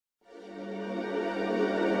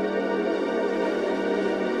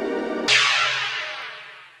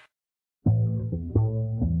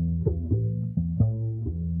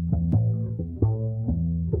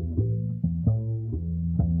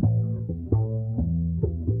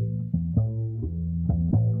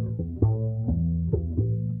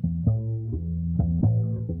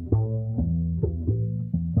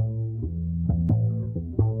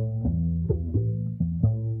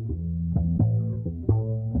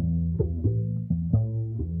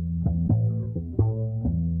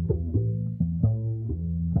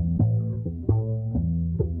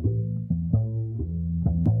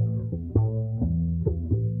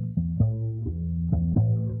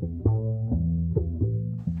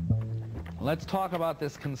Let's talk about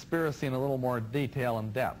this conspiracy in a little more detail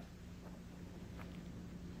and depth.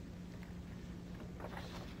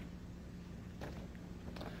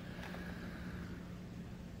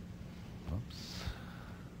 Oops.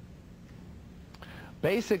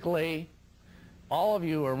 Basically, all of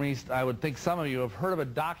you, or at least I would think some of you, have heard of a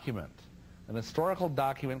document, an historical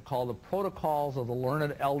document called the Protocols of the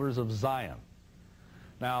Learned Elders of Zion.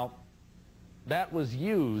 Now,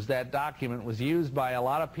 that document was used by a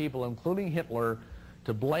lot of people, including Hitler,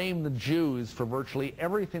 to blame the Jews for virtually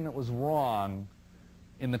everything that was wrong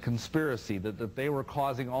in the conspiracy, that they were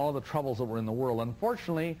causing all the troubles that were in the world.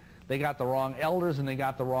 Unfortunately, they got the wrong elders and they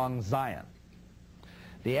got the wrong Zion.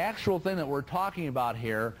 The actual thing that we're talking about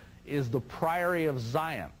here is the Priory of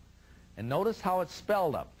Zion. And notice how it's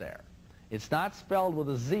spelled up there. It's not spelled with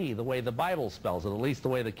a Z the way the Bible spells it, at least the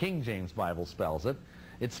way the King James Bible spells it.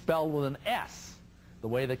 It's spelled with an S, the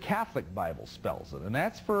way the Catholic Bible spells it, and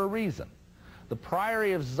that's for a reason. The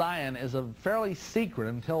Priory of Zion is a fairly secret,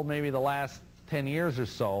 until maybe the last 10 years or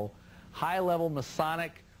so, high-level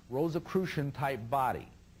Masonic Rosicrucian type body.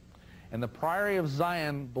 And the Priory of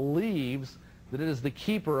Zion believes that it is the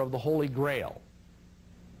keeper of the Holy Grail.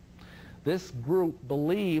 This group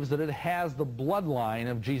believes that it has the bloodline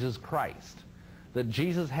of Jesus Christ, that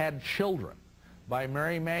Jesus had children by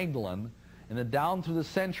Mary Magdalene, and that down through the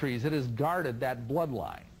centuries it has guarded that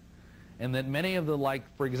bloodline. And that many of the, like,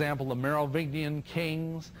 for example, the Merovingian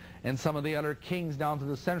kings and some of the other kings down through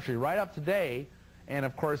the century, right up today, and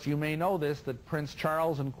of course you may know this, that Prince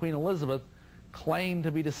Charles and Queen Elizabeth claim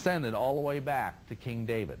to be descended all the way back to King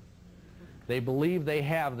David. They believe they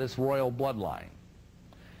have this royal bloodline.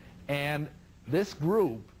 And this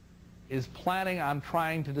group is planning on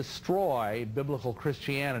trying to destroy biblical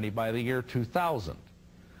Christianity by the year 2000.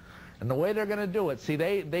 And the way they're going to do it, see,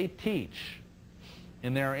 they teach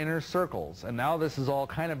in their inner circles, and now this has all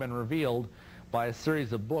kind of been revealed by a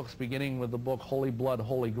series of books, beginning with the book Holy Blood,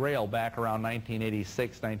 Holy Grail back around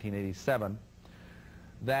 1986, 1987,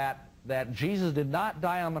 that Jesus did not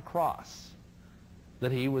die on the cross,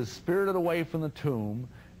 that he was spirited away from the tomb,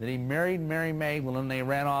 that he married Mary Magdalene, and they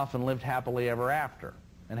ran off and lived happily ever after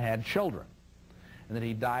and had children, and that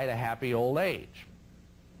he died a happy old age.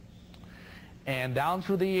 And down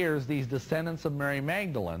through the years, these descendants of Mary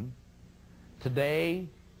Magdalene today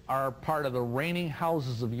are part of the reigning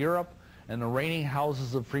houses of Europe and the reigning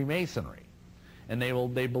houses of Freemasonry. And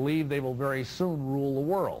they believe they will very soon rule the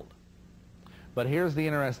world. But here's the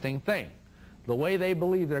interesting thing. The way they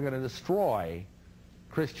believe they're going to destroy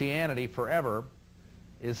Christianity forever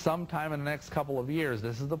is sometime in the next couple of years,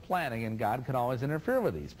 this is the planning, and God can always interfere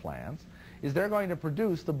with these plans, is they're going to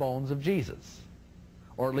produce the bones of Jesus.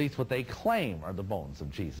 Or at least what they claim are the bones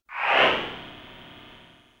of Jesus.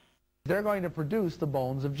 They're going to produce the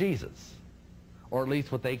bones of Jesus. Or at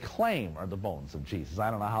least what they claim are the bones of Jesus.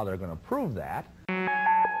 I don't know how they're going to prove that.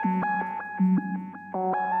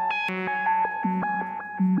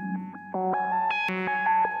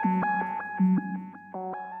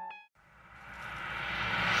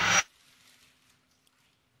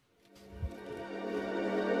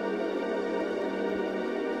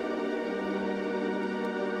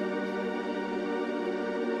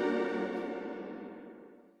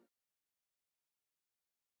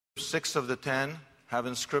 Six of the 10 have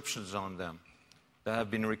inscriptions on them that have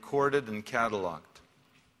been recorded and cataloged.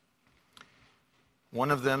 One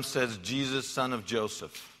of them says, Jesus, son of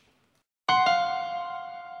Joseph.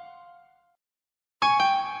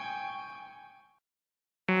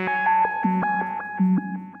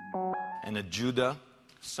 And a Judah,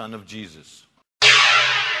 son of Jesus.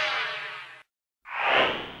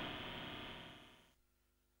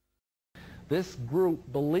 This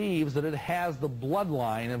group believes that it has the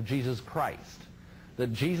bloodline of Jesus Christ,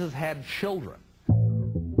 that Jesus had children.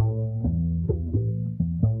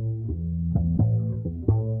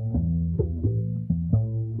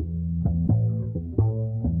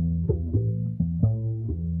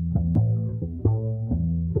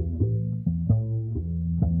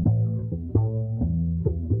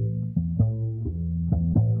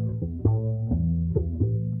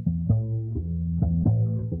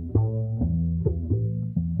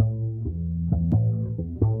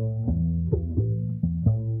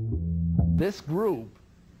 This group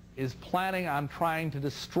is planning on trying to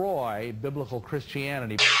destroy biblical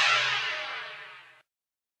Christianity.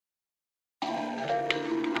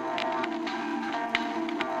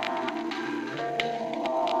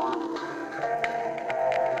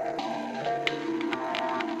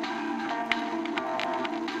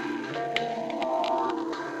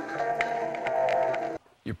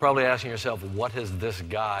 You're probably asking yourself, what has this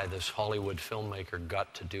guy, this Hollywood filmmaker,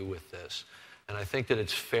 got to do with this? And I think that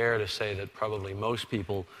it's fair to say that probably most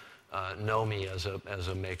people know me as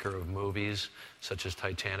a maker of movies, such as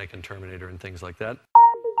Titanic and Terminator and things like that.